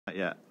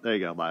Yeah, there you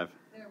go, live.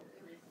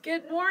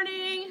 Good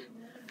morning.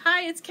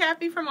 Hi, it's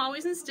Catche from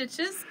Always in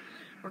Stitches.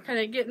 We're kind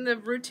of getting the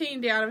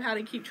routine down of how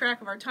to keep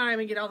track of our time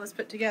and get all this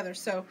put together.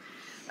 So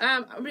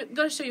I'm going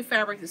to show you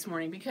fabric this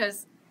morning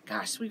because,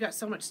 gosh, we've got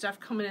so much stuff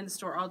coming in the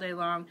store all day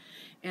long.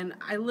 And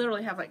I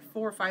literally have like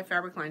 4 or 5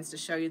 fabric lines to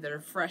show you that are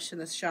fresh in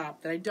the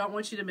shop that I don't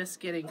want you to miss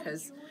getting,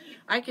 because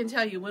I can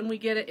tell you when we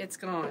get it, it's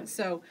gone.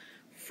 So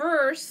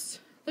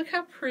first, look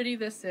how pretty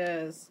this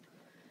is.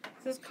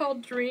 This is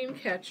called Dream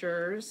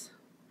Catchers.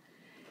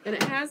 And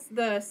it has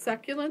the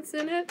succulents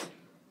in it,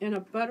 and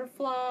a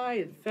butterfly,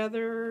 and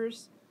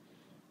feathers.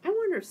 I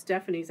wonder if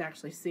Stephanie's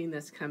actually seen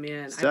this come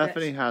in.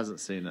 Stephanie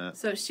hasn't seen it.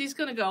 So she's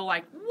going to go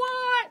like,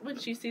 what? When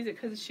she sees it,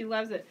 because she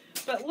loves it.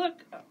 But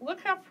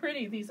look how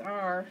pretty these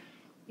are.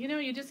 You know,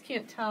 you just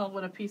can't tell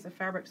when a piece of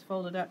fabric's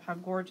folded up how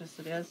gorgeous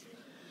it is.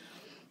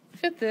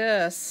 Look at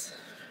this.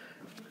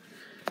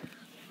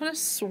 What a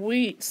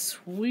sweet,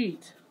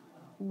 sweet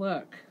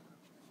look.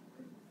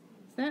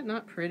 Is that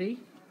not pretty?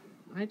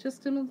 I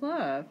just am in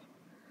love.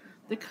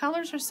 The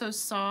colors are so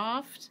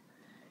soft,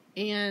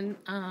 and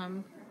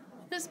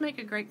this make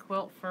a great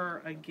quilt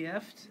for a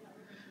gift,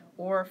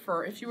 or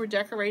for if you were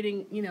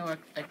decorating, you know,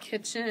 a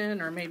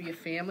kitchen or maybe a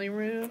family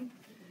room.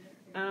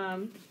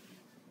 And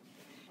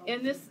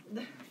this,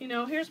 you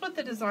know, here's what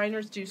the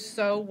designers do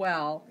so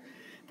well.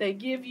 They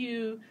give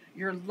you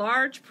your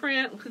large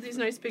print. Look at these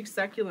nice big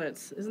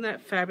succulents. Isn't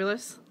that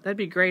fabulous? That'd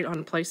be great on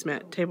a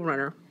placemat, table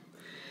runner.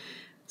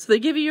 So they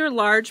give you your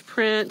large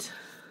print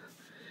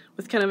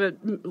with kind of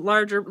a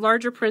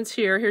larger prints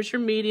here. Here's your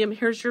medium.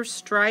 Here's your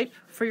stripe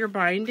for your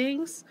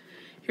bindings.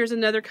 Here's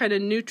another kind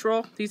of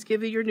neutral. These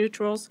give you your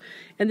neutrals.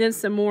 And then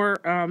some more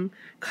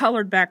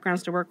colored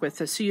backgrounds to work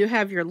with. So you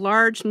have your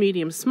large,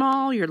 medium,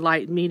 small, your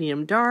light,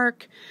 medium,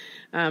 dark.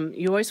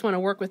 You always want to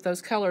work with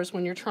those colors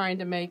when you're trying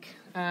to make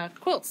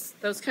quilts.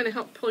 Those kind of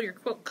help pull your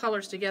quilt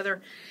colors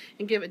together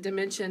and give it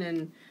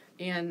dimension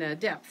and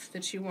depth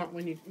that you want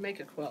when you make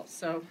a quilt.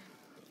 So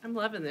I'm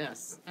loving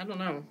this. I don't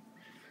know.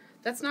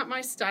 That's not my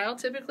style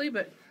typically,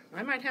 but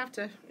I might have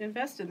to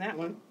invest in that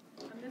one.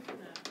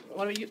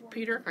 What are you,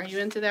 Peter? Are you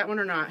into that one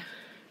or not?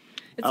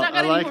 It's not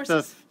got any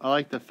horses. I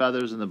like the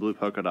feathers and the blue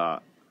polka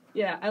dot.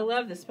 Yeah, I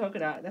love this polka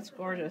dot. That's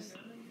gorgeous.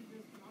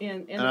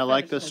 And I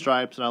like the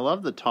stripes, and I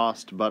love the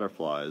tossed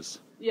butterflies.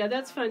 Yeah,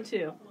 that's fun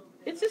too.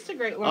 It's just a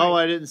great line. Oh,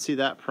 I didn't see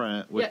that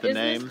print with the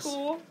names. Isn't this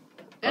cool?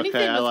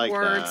 Anything I with like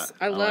words. that.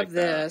 I love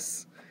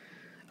this.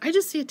 I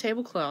just see a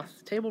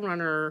tablecloth, table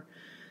runner,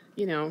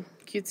 you know,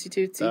 cutesy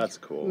tootsie. That's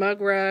cool.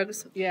 Mug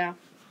rugs, yeah.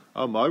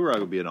 Oh, mug rug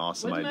would be an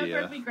awesome idea.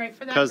 Mug rug be great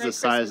for that? Because the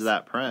size of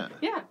that print.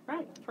 Yeah,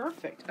 right.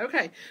 Perfect.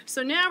 Okay,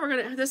 so now we're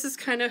gonna. This is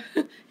kind of.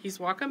 He's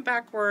walking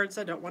backwards.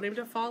 I don't want him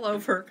to fall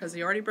over because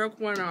he already broke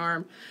one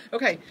arm.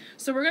 Okay,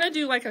 so we're gonna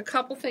do like a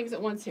couple things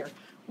at once here.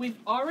 We've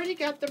already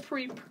got the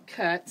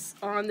pre-cuts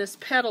on this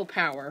Petal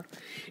Power,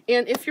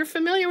 and if you're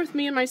familiar with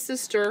me and my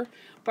sister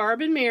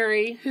Barb and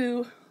Mary,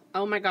 who,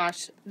 oh my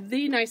gosh,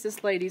 the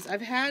nicest ladies.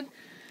 I've had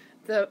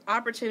the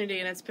opportunity,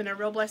 and it's been a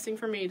real blessing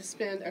for me to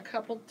spend a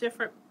couple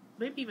different,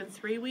 maybe even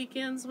 3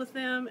 weekends with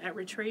them at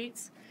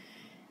retreats.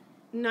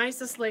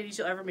 Nicest ladies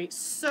you'll ever meet.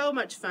 So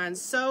much fun,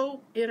 so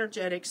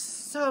energetic,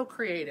 so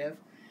creative.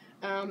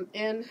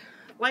 And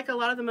like a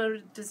lot of the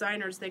Moda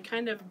designers, they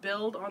kind of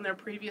build on their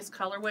previous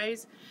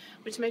colorways,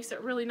 which makes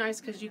it really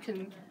nice because you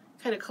can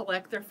kind of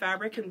collect their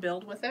fabric and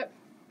build with it.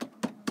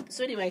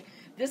 So anyway,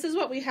 this is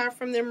what we have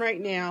from them right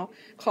now,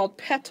 called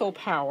Petal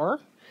Power.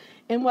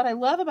 And what I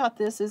love about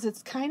this is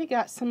it's kind of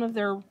got some of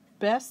their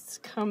bests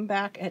come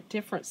back at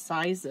different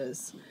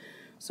sizes.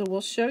 So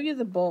we'll show you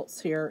the bolts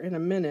here in a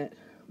minute.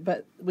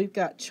 But we've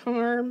got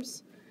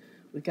charms,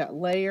 we've got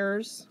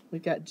layers,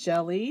 we've got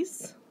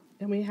jellies,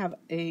 and we have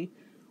a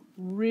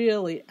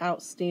really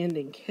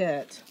outstanding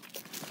kit,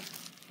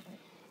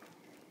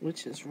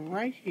 which is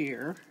right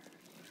here.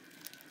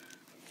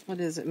 What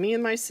is it? Me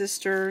and my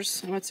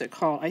sisters. What's it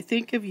called? I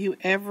think of you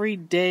every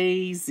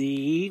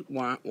daisy.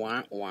 Wah,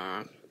 wah,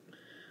 wah.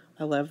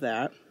 I love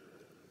that.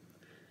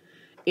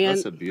 And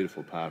that's a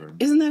beautiful pattern.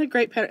 Isn't that a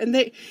great pattern?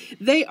 And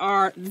they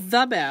are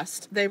the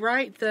best. They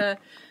write the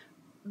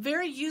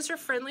very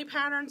user-friendly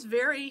patterns.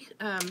 Very,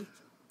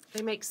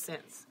 they make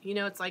sense. You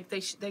know, it's like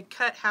they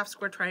cut half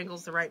square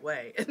triangles the right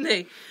way, and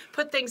they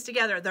put things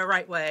together the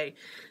right way,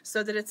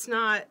 so that it's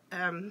not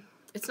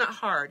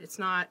hard. It's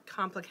not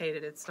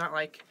complicated. It's not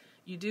like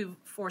you do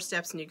 4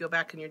 steps and you go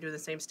back and you're doing the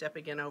same step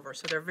again over.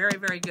 So they're very,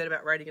 very good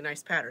about writing a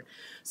nice pattern.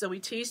 So we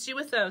teased you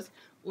with those.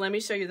 Let me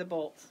show you the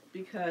bolts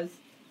because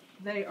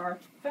they are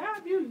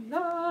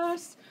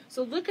fabulous.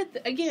 So look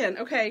at again.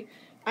 Okay,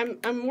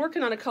 I'm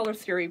working on a color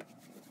theory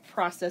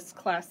process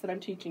class that I'm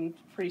teaching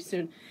pretty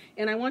soon,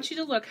 and I want you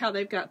to look how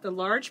they've got the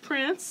large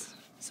prints.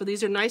 So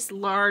these are nice,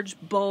 large,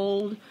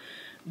 bold,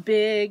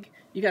 big.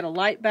 You got a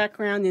light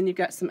background, then you've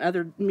got some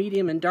other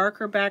medium and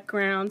darker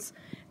backgrounds.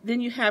 Then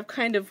you have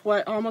kind of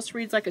what almost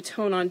reads like a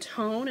tone on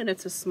tone, and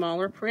it's a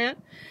smaller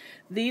print.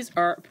 These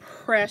are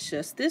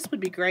precious. This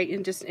would be great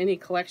in just any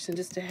collection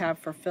just to have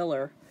for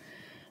filler.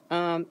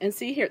 And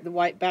see here, the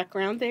white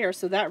background there.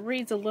 So that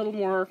reads a little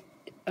more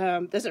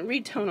doesn't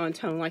read tone on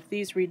tone like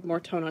these read more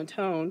tone on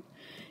tone.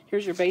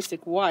 Here's your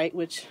basic white,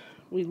 which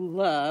we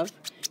love.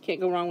 Can't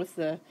go wrong with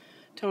the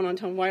tone on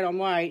tone, white on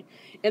white.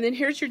 And then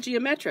here's your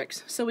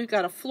geometrics. So we've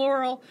got a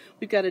floral,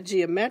 we've got a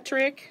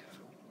geometric,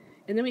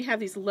 and then we have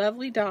these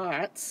lovely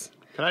dots.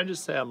 Can I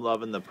just say I'm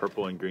loving the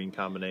purple and green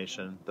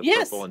combination? The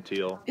Yes. purple and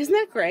teal. Isn't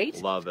that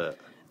great? Love it.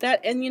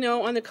 That, and you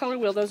know, on the color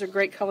wheel, those are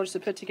great colors to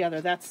put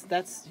together. That's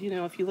you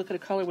know, if you look at a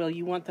color wheel,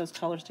 you want those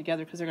colors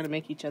together because they're going to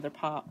make each other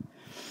pop.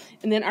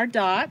 And then our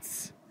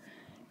dots,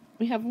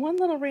 we have one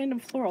little random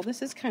floral.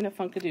 This is kind of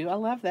funkadoo. I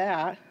love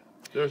that.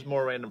 There's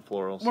more random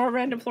florals. More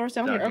random florals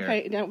down here.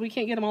 Okay, now we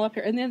can't get them all up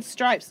here. And then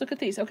stripes. Look at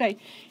these. Okay,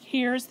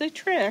 here's the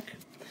trick.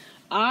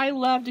 I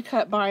love to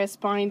cut bias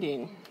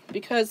binding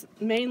because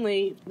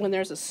mainly when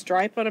there's a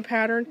stripe on a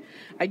pattern,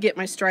 I get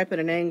my stripe at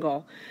an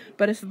angle.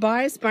 But if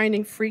bias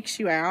binding freaks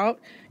you out,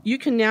 you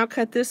can now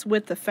cut this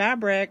with the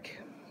fabric.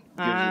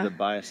 Gives you the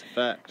bias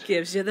effect.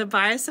 Gives you the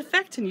bias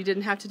effect, and you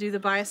didn't have to do the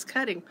bias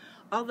cutting.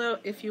 Although,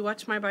 if you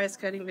watch my bias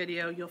cutting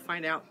video, you'll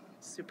find out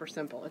it's super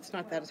simple. It's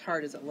not that as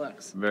hard as it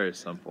looks. Very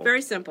simple.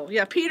 Very simple.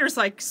 Yeah, Peter's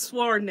like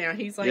sworn now.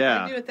 He's like,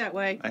 yeah. I do it that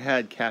way. I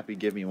had Cappy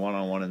give me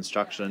one-on-one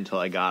instruction until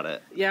I got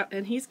it. Yeah,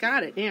 and he's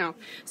got it now.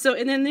 So,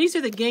 and then these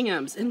are the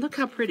ginghams, and look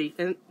how pretty.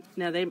 And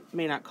now they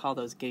may not call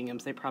those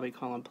ginghams. They probably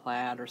call them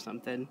plaid or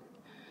something.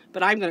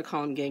 But I'm going to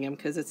call them gingham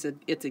because it's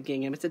a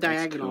gingham. It's a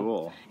diagonal. That's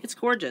cool. It's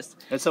gorgeous.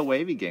 It's a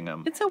wavy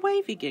gingham. It's a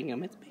wavy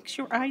gingham. It makes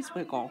your eyes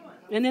wiggle.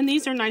 And then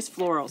these are nice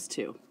florals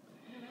too.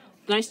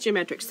 Nice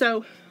geometric.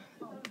 So,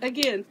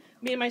 again,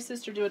 me and my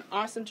sister do an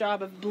awesome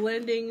job of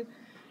blending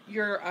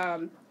your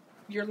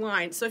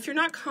line. So if you're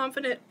not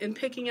confident in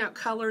picking out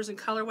colors and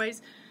colorways,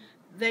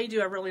 they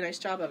do a really nice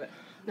job of it.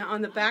 Now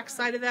on the back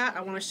side of that,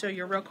 I want to show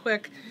you real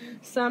quick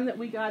some that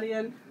we got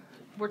in.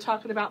 We're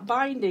talking about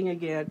binding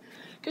again.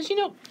 Because you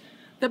know,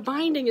 the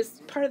binding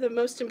is part of the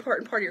most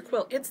important part of your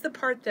quilt. It's the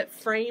part that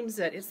frames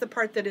it. It's the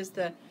part that is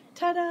the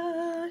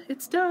ta-da,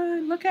 it's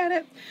done, look at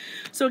it.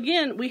 So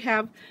again, we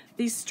have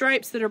these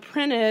stripes that are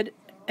printed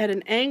at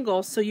an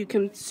angle so you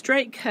can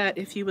straight cut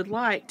if you would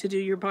like to do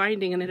your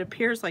binding, and it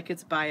appears like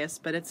it's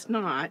biased, but it's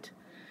not.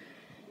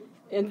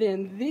 And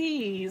then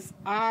these,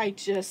 I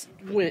just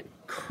went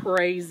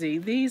crazy.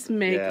 These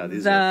make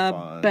these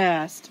the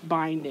best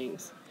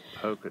bindings.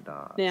 Polka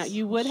dots. Now,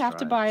 you would have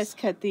to bias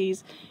cut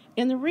these.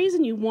 And the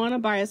reason you want to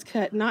bias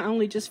cut, not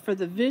only just for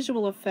the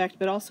visual effect,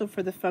 but also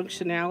for the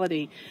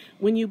functionality.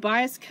 When you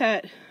bias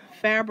cut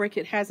fabric,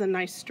 it has a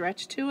nice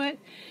stretch to it,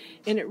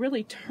 and it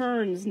really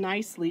turns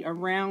nicely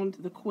around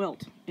the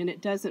quilt, and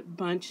it doesn't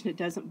bunch and it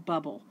doesn't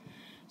bubble.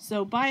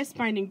 So bias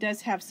binding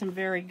does have some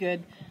very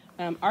good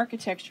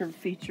architecture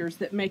features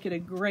that make it a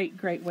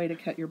great way to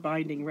cut your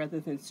binding rather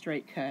than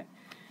straight cut.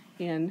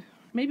 And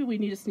maybe we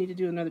just need to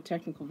do another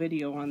technical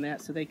video on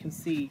that so they can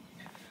see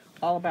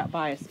all about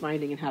bias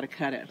binding and how to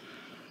cut it.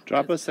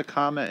 Drop us a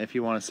comment if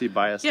you want to see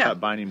bias cut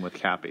binding with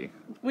Cappy.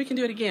 We can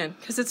do it again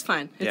because it's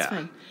fun. It's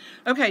fun.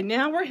 Okay,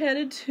 now we're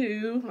headed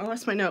to. I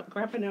lost my note.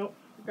 Grab a note.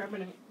 Grab a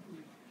note.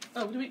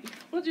 Oh,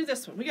 we'll do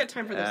this one. We got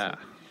time for this one.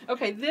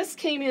 Okay, this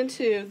came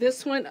into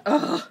this one.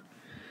 Oh,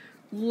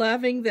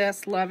 loving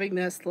this, loving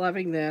this,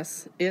 loving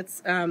this.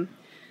 It's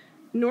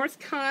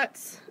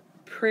Northcott's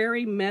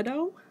Prairie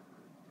Meadow.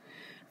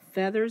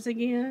 Feathers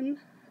again.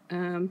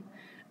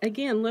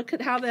 Again, look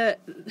at how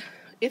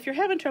if you're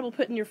having trouble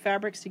putting your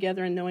fabrics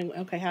together and knowing,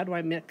 okay, how do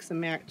I mix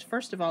and match?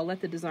 First of all,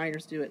 let the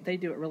designers do it. They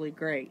do it really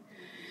great.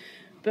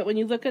 But when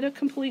you look at a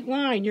complete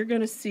line, you're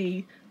going to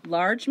see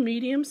large,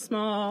 medium,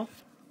 small,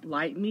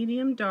 light,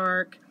 medium,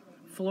 dark,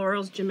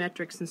 florals,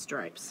 geometrics, and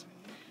stripes.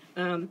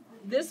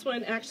 This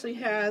one actually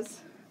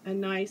has a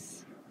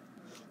nice,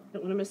 I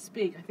don't want to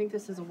misspeak, I think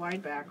this is a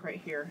wide back right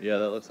here. Yeah,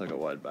 that looks like a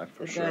wide back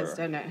for sure. It does,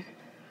 doesn't it?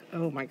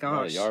 Oh my gosh. A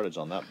lot of yardage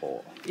on that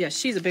bolt. Yeah,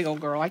 she's a big old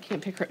girl. I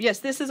can't pick her up. Yes,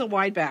 this is a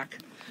wide back.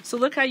 So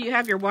look how you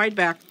have your wide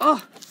back.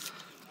 Oh,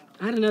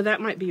 I don't know. That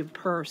might be a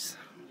purse.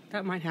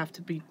 That might have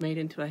to be made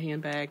into a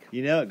handbag.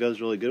 You know, it goes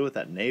really good with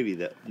that navy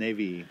that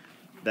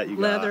you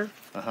leather.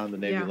 got. The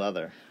navy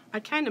leather. I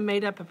kind of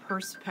made up a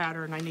purse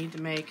pattern I need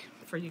to make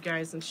for you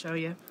guys and show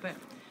you. But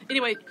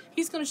anyway,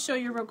 he's going to show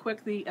you real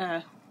quick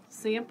the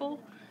sample.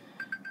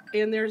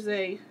 And there's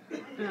a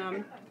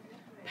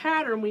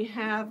pattern we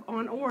have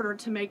on order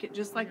to make it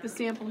just like the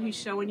sample he's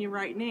showing you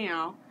right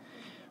now.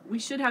 We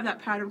should have that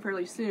pattern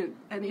fairly soon,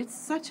 and it's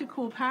such a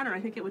cool pattern.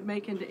 I think it would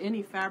make into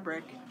any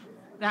fabric.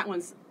 That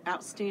one's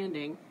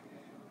outstanding,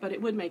 but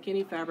it would make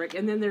any fabric.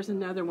 And then there's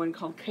another one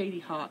called Katie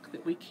Hawk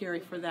that we carry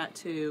for that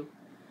too.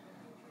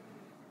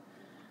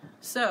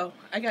 So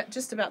I got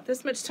just about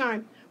this much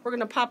time. We're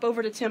going to pop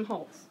over to Tim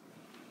Holtz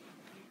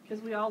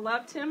because we all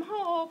love Tim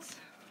Holtz.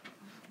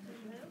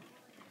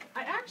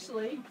 I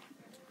actually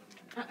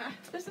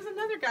this is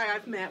another guy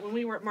I've met when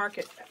we were at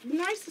market.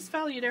 Nicest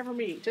fellow you'd ever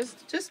meet.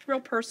 Just real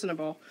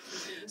personable.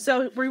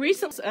 So we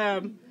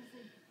recently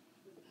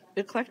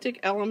Eclectic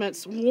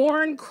Elements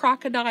Worn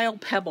Crocodile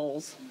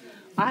Pebbles.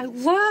 I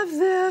love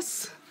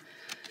this.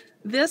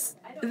 This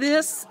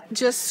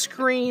just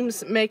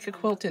screams make a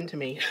quilt into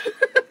me.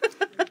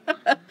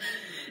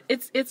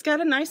 It's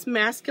got a nice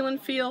masculine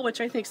feel, which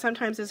I think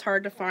sometimes is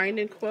hard to find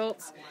in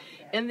quilts.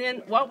 And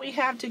then what we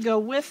have to go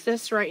with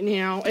this right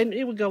now, and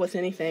it would go with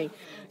anything,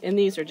 and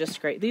these are just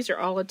great. These are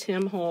all a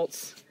Tim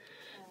Holtz,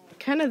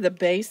 kind of the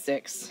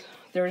basics.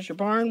 There's your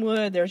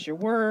barnwood, there's your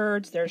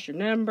words, there's your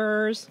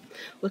numbers.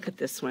 Look at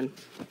this one.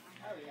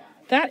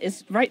 That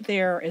is right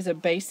there is a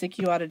basic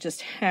you ought to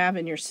just have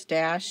in your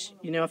stash,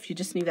 you know, if you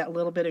just need that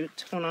little bit of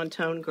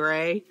tone-on-tone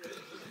gray.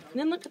 And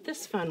then look at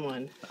this fun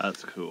one.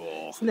 That's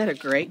cool. Isn't that a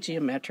great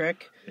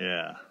geometric?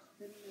 Yeah.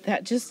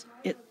 That just,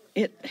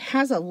 it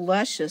has a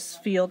luscious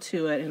feel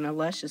to it and a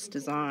luscious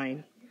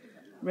design.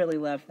 Really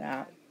love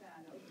that.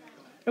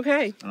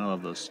 Okay. I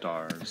love those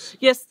stars.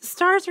 Yes,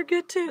 stars are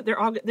good too. They're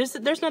all good.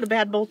 There's not a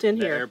bad bolt in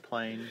here.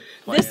 Airplane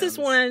plans. This is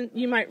one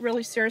you might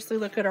really seriously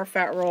look at our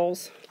fat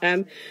rolls.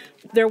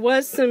 There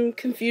was some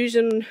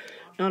confusion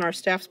on our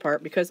staff's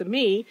part because of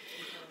me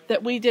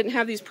that we didn't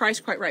have these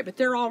priced quite right, but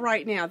they're all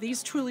right now.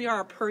 These truly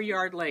are per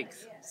yard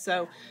length.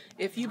 So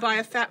if you buy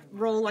a fat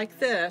roll like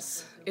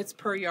this, it's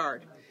per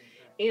yard.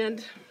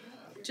 And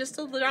just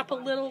to let up a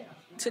little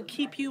to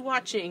keep you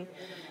watching,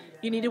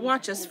 you need to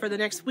watch us for the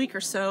next week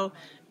or so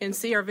and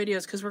see our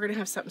videos, because we're going to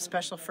have something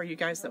special for you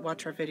guys that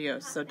watch our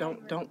videos. So don't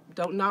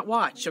not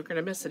watch. You're going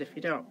to miss it if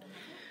you don't.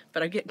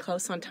 But I'm getting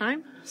close on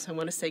time, so I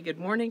want to say good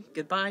morning,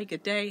 goodbye,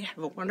 good day.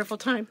 Have a wonderful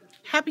time.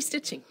 Happy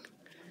stitching.